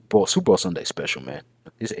Super Bowl Sunday special, man.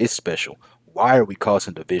 It's special. Why are we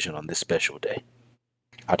causing division on this special day?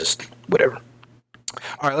 I just whatever.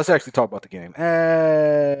 All right, let's actually talk about the game.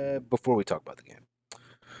 Before we talk about the game,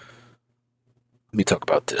 let me talk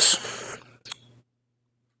about this.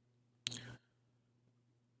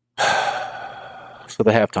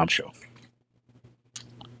 for the halftime show.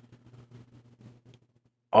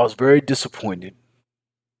 I was very disappointed.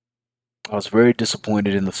 I was very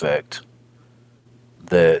disappointed in the fact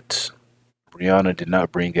that Rihanna did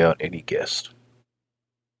not bring out any guests.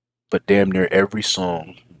 But damn near every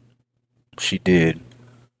song she did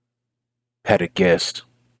had a guest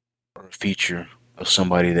or a feature of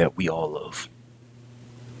somebody that we all love.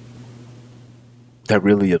 That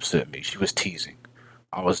really upset me. She was teasing.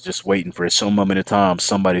 I was just waiting for some moment in time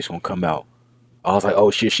somebody's gonna come out. I was like,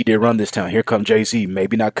 oh shit, she did Run This Town. Here come Jay-Z.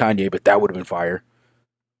 Maybe not Kanye, but that would have been fire.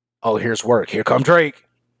 Oh, here's Work. Here come Drake.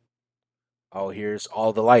 Oh, here's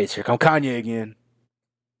All the Lights. Here come Kanye again.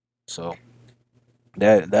 So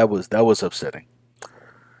that was upsetting.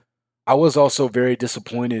 I was also very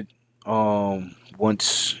disappointed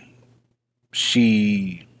once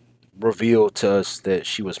she revealed to us that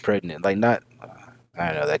she was pregnant. Like not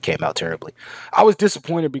I don't know, that came out terribly. I was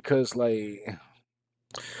disappointed because like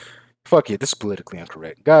fuck it, this is politically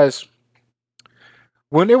incorrect. Guys,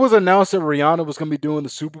 when it was announced that Rihanna was gonna be doing the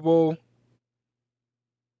Super Bowl,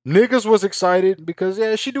 niggas was excited because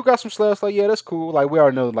yeah, she do got some slaps. Like yeah, that's cool. Like we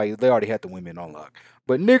already know, like they already had the women on lock.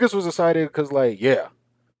 But niggas was excited because like yeah,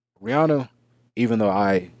 Rihanna. Even though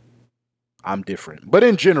I'm different, but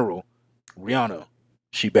in general, Rihanna,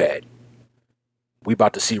 she bad. We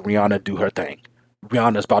about to see Rihanna do her thing.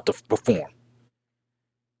 Rihanna's about to perform.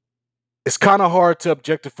 It's kind of hard to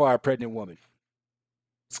objectify a pregnant woman.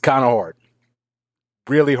 It's kind of hard,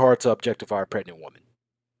 really hard to objectify a pregnant woman.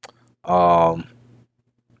 Um,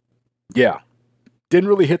 yeah, didn't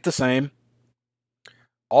really hit the same.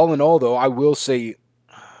 All in all, though, I will say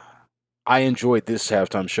I enjoyed this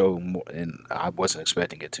halftime show more, and I wasn't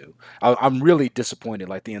expecting it to. I'm really disappointed.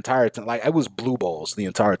 Like the entire time, like I was blue balls the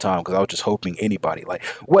entire time because I was just hoping anybody. Like,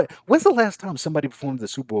 what? When's the last time somebody performed the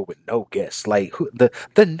Super Bowl with no guests? Like,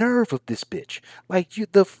 the nerve of this bitch. Like you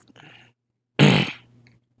the.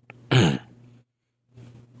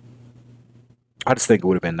 I just think it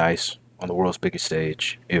would have been nice on the world's biggest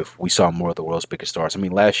stage if we saw more of the world's biggest stars. I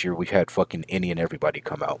mean, last year we had fucking any and everybody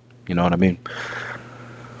come out. You know what I mean?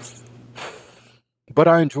 But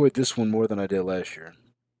I enjoyed this one more than I did last year.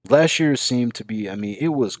 Last year seemed to be, I mean, it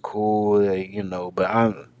was cool, like,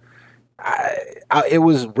 but it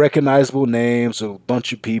was recognizable names, a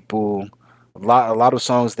bunch of people, a lot of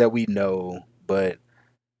songs that we know, but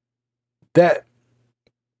that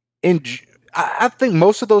in, I think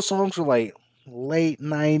most of those songs were like late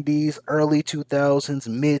 '90s, early 2000s,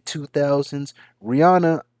 mid 2000s.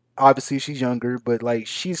 Rihanna, obviously she's younger, but like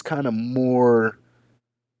she's kind of more.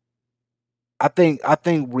 I think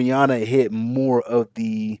Rihanna hit more of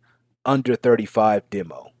the under 35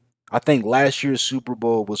 demo. I think last year's Super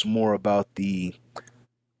Bowl was more about the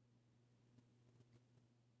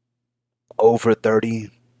over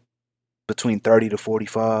 30, between 30 to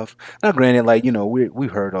 45. Now granted, like, we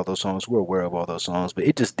heard all those songs, we're aware of all those songs, but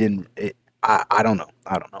it just didn't I don't know.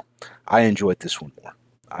 I don't know. I enjoyed this one more.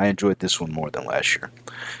 I enjoyed this one more than last year.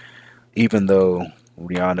 Even though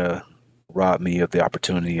Rihanna robbed me of the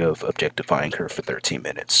opportunity of objectifying her for 13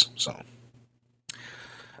 minutes. So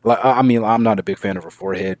like, I mean, I'm not a big fan of her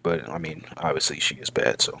forehead, but I mean, obviously she is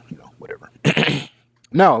bad, so whatever.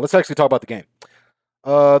 Now let's actually talk about the game.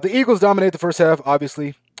 The Eagles dominate the first half,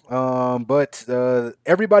 obviously, but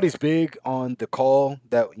everybody's big on the call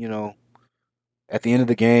that at the end of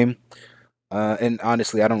the game. And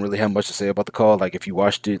honestly, I don't really have much to say about the call. Like if you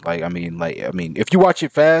watched it, if you watch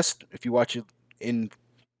it fast, if you watch it in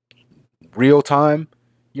real time,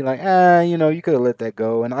 you're like, you could have let that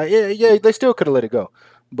go, and yeah, they still could have let it go.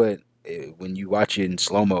 But when you watch it in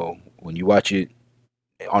slow mo, when you watch it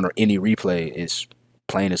on any replay, it's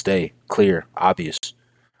plain as day, clear, obvious.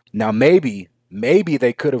 Now maybe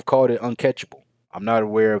they could have called it uncatchable. I'm not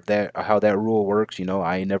aware of that how that rule works.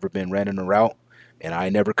 I ain't never been running a route, and I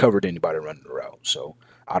ain't never covered anybody running a route, so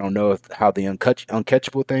I don't know how the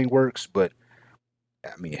uncatchable thing works. But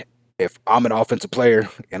I mean, if I'm an offensive player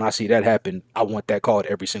and I see that happen, I want that called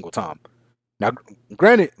every single time. Now,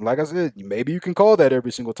 granted, like I said, maybe you can call that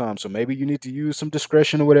every single time, so maybe you need to use some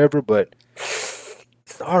discretion or whatever. But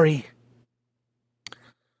sorry.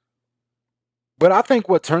 But I think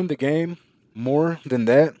what turned the game more than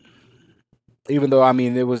that, even though I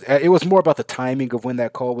mean it was more about the timing of when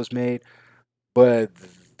that call was made, but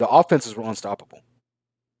the offenses were unstoppable.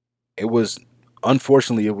 It was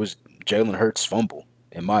unfortunately it was Jalen Hurts' fumble,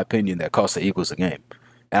 in my opinion, that cost the Eagles the game.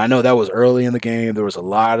 And I know that was early in the game. There was a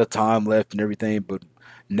lot of time left and everything, but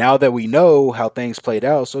now that we know how things played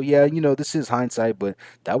out, so yeah, this is hindsight, but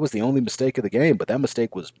that was the only mistake of the game. But that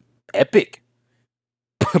mistake was epic.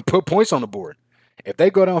 Put points on the board. If they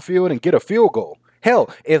go downfield and get a field goal,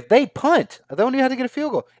 Hell, if they punt, they don't even have to get a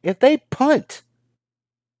field goal. If they punt,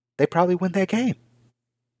 they probably win that game.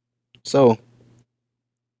 So,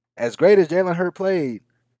 as great as Jalen Hurts played,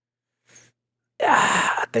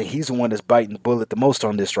 I think he's the one that's biting the bullet the most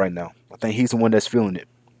on this right now. I think he's the one that's feeling it.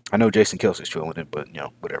 I know Jason Kelsey's feeling it, but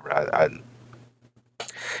whatever. I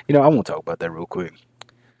won't talk about that real quick.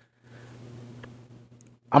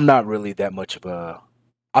 I'm not really that much of a.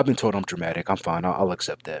 I've been told I'm dramatic. I'm fine. I'll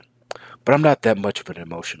accept that. But I'm not that much of an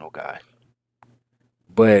emotional guy.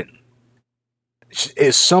 But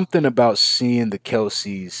it's something about seeing the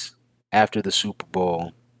Kelseys after the Super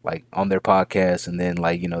Bowl, like on their podcast, and then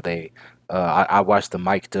they. I watched the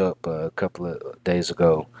mic'd up a couple of days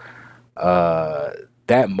ago.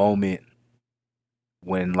 That moment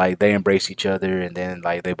when they embrace each other, and then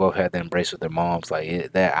they both had the embrace with their moms,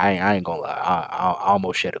 that I ain't gonna lie, I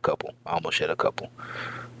almost shed a couple. I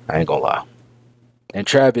ain't gonna lie. And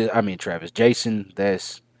Jason,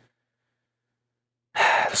 there's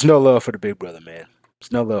no love for the big brother, man.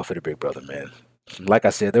 There's no love for the big brother, man. Like I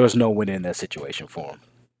said, there was no winning in that situation for him.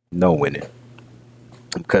 No winning.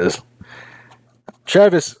 Because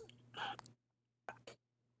Travis,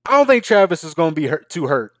 I don't think Travis is gonna be too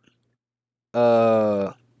hurt.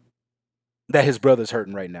 That his brother's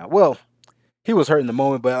hurting right now. Well, he was hurting the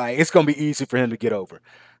moment, but it's gonna be easy for him to get over.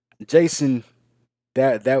 Jason,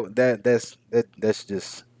 that's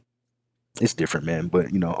just it's different, man. But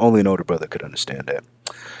only an older brother could understand that.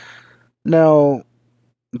 Now,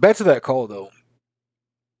 back to that call though.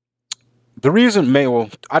 The reason,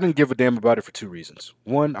 I didn't give a damn about it for two reasons.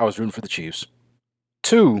 One, I was rooting for the Chiefs.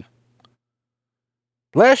 Two,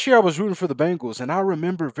 last year I was rooting for the Bengals, and I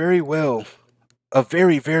remember very well a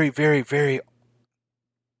very, very, very, very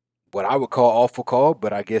what I would call awful call,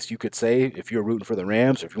 but I guess you could say if you're rooting for the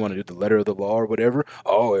Rams, if you want to do the letter of the law or whatever,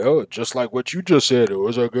 yeah, just like what you just said, it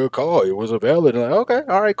was a good call, it was a valid. Okay,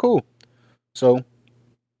 all right, cool. So,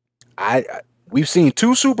 we've seen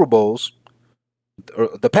two Super Bowls, or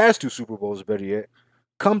the past two Super Bowls, better yet,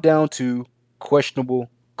 come down to questionable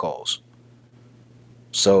calls.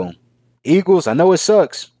 So, Eagles, I know it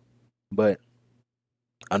sucks, but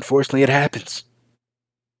unfortunately, it happens.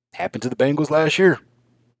 Happened to the Bengals last year.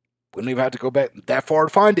 We don't even have to go back that far to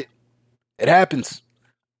find it. It happens.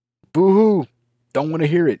 Boo hoo. Don't want to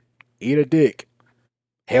hear it. Eat a dick.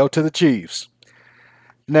 Hail to the Chiefs.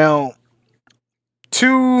 Now,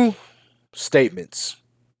 two statements.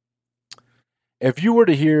 If you were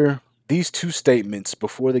to hear these two statements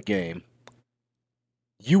before the game,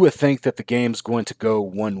 you would think that the game's going to go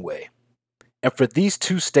one way. And for these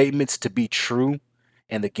two statements to be true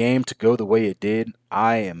and the game to go the way it did,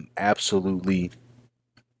 I am absolutely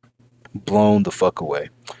blown the fuck away.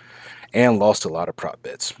 And lost a lot of prop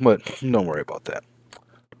bets. But don't worry about that.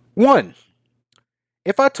 One,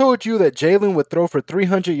 if I told you that Jalen would throw for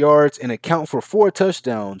 300 yards and account for 4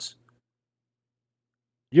 touchdowns,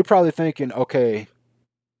 you're probably thinking, okay,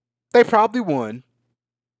 they probably won.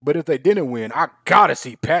 But if they didn't win, I gotta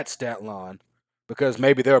see Pat's stat line. Because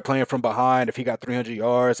maybe they were playing from behind if he got 300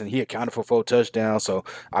 yards and he accounted for 4 touchdowns. So,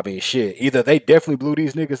 shit. Either they definitely blew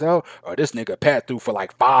these niggas out or this nigga Pat threw for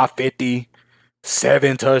 550,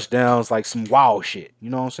 7 touchdowns, some wild shit. You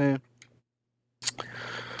know what I'm saying?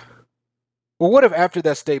 Well, what if after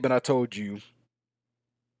that statement I told you,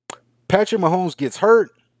 Patrick Mahomes gets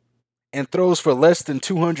hurt and throws for less than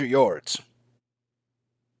 200 yards?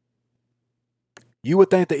 You would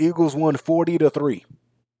think the Eagles won 40-3.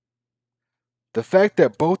 The fact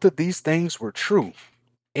that both of these things were true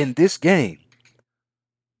in this game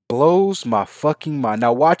blows my fucking mind.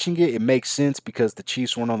 Now, watching it, it makes sense because the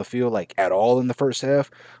Chiefs weren't on the field at all in the first half.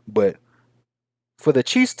 But for the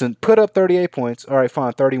Chiefs to put up 38 points, all right,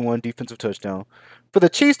 fine, 31 defensive touchdown. For the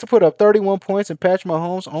Chiefs to put up 31 points and Patrick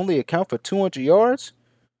Mahomes only account for 200 yards,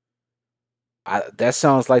 that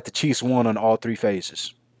sounds like the Chiefs won on all three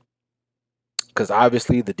phases. Because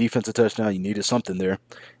obviously the defensive touchdown, you needed something there.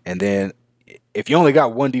 And then if you only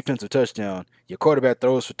got one defensive touchdown, your quarterback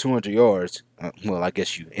throws for 200 yards. Well, I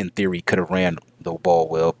guess you, in theory, could have ran the ball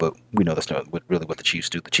well, but we know that's not really what the Chiefs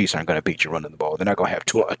do. The Chiefs aren't going to beat you running the ball. They're not going to have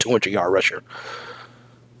a 200-yard rusher.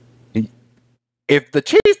 If the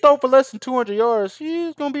Chiefs throw for less than 200 yards,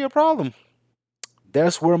 it's going to be a problem.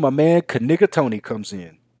 That's where my man Kaniga Tony comes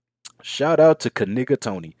in. Shout out to Kaniga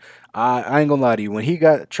Tony. I ain't gonna lie to you. When he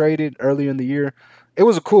got traded earlier in the year, it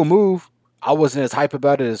was a cool move. I wasn't as hype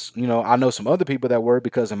about it as, I know some other people that were,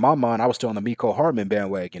 because in my mind, I was still on the Mecole Hardman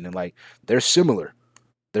bandwagon. And they're similar.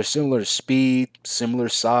 They're similar speed, similar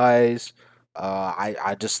size.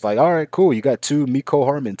 I just all right, cool. You got two Mecole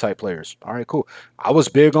Hardman type players. All right, cool. I was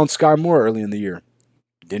big on Sky Moore early in the year.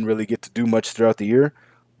 Didn't really get to do much throughout the year.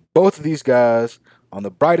 Both of these guys on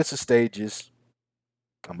the brightest of stages.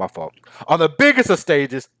 My fault. On the biggest of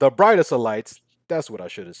stages, the brightest of lights. That's what I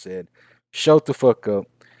should have said. Showed the fuck up,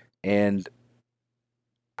 and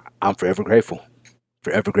I'm forever grateful.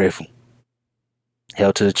 Forever grateful.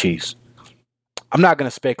 Hell to the Chiefs. I'm not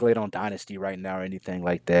gonna speculate on dynasty right now or anything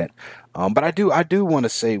like that. But I do want to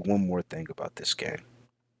say one more thing about this game.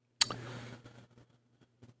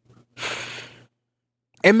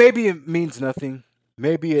 And maybe it means nothing.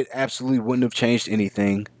 Maybe it absolutely wouldn't have changed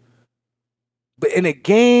anything. But in a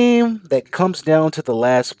game that comes down to the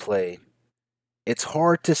last play, it's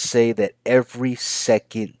hard to say that every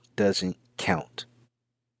second doesn't count.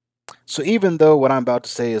 So even though what I'm about to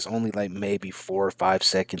say is only like maybe 4 or 5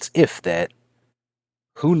 seconds, if that,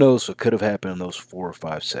 who knows what could have happened in those 4 or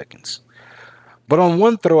 5 seconds. But on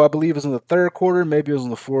one throw, I believe it was in the third quarter, maybe it was in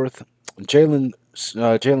the fourth. Jalen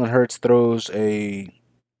Hurts throws a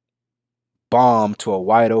bomb to a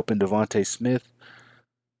wide open Devontae Smith,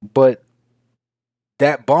 but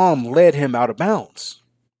that bomb led him out of bounds.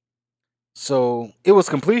 So it was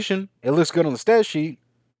completion. It looks good on the stat sheet,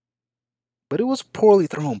 but it was poorly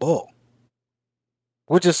thrown ball.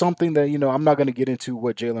 Which is something that, I'm not going to get into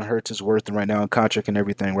what Jalen Hurts is worth right now and contract and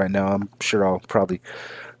everything right now. I'm sure I'll probably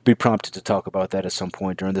be prompted to talk about that at some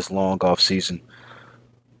point during this long off season.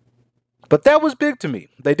 But that was big to me.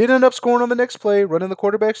 They did end up scoring on the next play, running the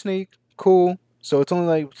quarterback sneak. Cool. So it's only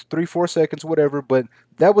like 3, 4 seconds, whatever. But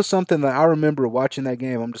that was something that I remember watching that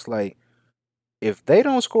game. I'm just like, if they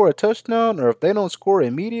don't score a touchdown or if they don't score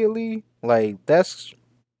immediately, like that's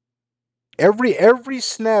every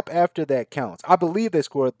snap after that counts. I believe they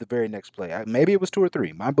scored the very next play. Maybe it was 2 or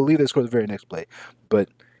 3. I believe they scored the very next play. But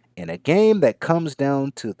in a game that comes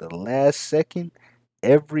down to the last second,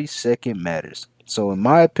 every second matters. So in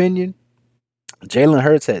my opinion, Jalen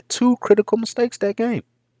Hurts had 2 critical mistakes that game.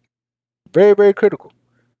 Very, very critical.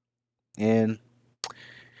 And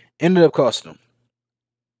ended up costing him.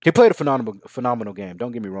 He played a phenomenal game.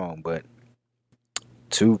 Don't get me wrong, but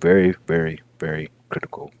 2 very, very, very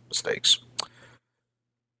critical mistakes.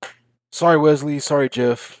 Sorry, Wesley. Sorry,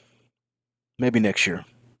 Jeff. Maybe next year.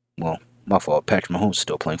 Well, my fault. Patrick Mahomes is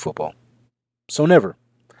still playing football. So never.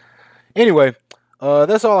 Anyway,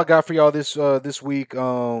 that's all I got for y'all this week.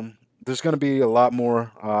 There's gonna be a lot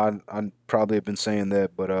more. I probably have been saying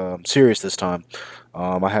that, but I'm serious this time.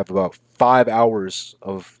 I have about 5 hours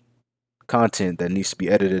of content that needs to be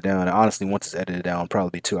edited down. And honestly, once it's edited down, it'll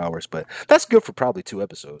probably be 2 hours, but that's good for probably 2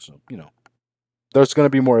 episodes. So, there's going to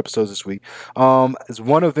be more episodes this week. As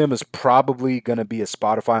one of them is probably going to be a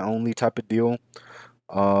Spotify only type of deal.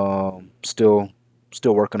 Still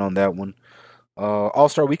working on that one.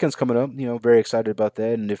 All-Star Weekend's coming up. Very excited about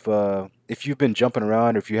that. And if you've been jumping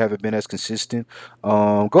around, or if you haven't been as consistent,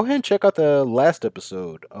 go ahead and check out the last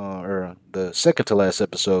episode, or the second to last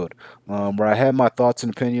episode, where I had my thoughts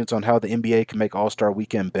and opinions on how the NBA can make All-Star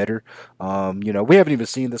Weekend better. We haven't even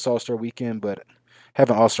seen this All-Star Weekend, but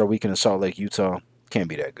having All-Star Weekend in Salt Lake, Utah, can't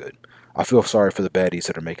be that good. I feel sorry for the baddies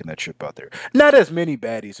that are making that trip out there. Not as many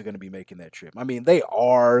baddies are going to be making that trip. I mean, they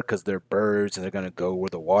are, because they're birds and they're going to go where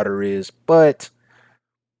the water is, but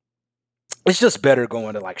it's just better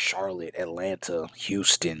going to like Charlotte, Atlanta,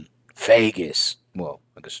 Houston, Vegas. Well,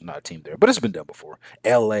 I guess there's not a team there, but it's been done before.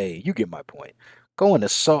 LA, you get my point. Going to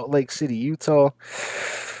Salt Lake City, Utah,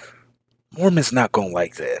 Mormon's not going to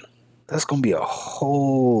like that. That's going to be a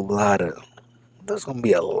whole lot of there's gonna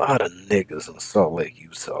be a lot of niggas in Salt Lake,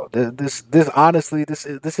 Utah. This honestly, this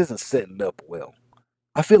isn't setting up well.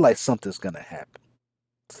 I feel like something's gonna happen.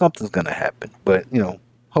 Something's gonna happen, but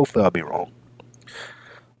hopefully I'll be wrong.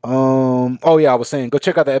 Oh yeah, I was saying, go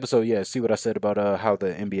check out the episode. Yeah, see what I said about how the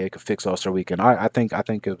NBA could fix All Star Weekend. I think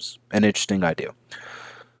it was an interesting idea.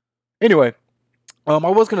 Anyway, I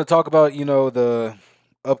was gonna talk about the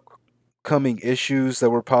upcoming issues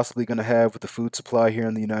that we're possibly going to have with the food supply here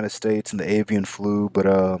in the United States and the avian flu. But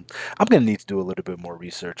I'm going to need to do a little bit more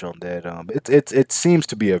research on that. It seems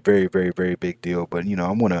to be a very, very, very big deal. But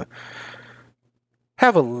I'm going to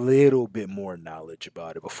have a little bit more knowledge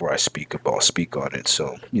about it before I speak on it.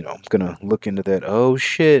 So I'm going to look into that. Oh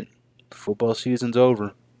shit, football season's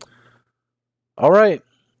over. All right,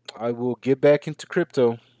 I will get back into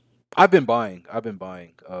crypto. I've been buying. I've been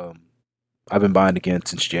buying again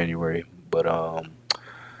since January, but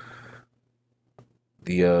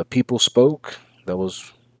the people spoke. That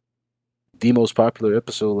was the most popular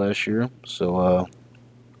episode last year. So I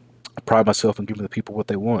pride myself in giving the people what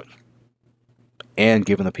they want and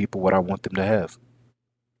giving the people what I want them to have.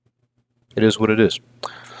 It is what it is.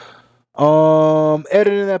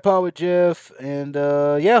 Editing that pod with Jeff, and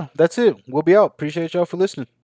yeah, that's it. We'll be out. Appreciate y'all for listening.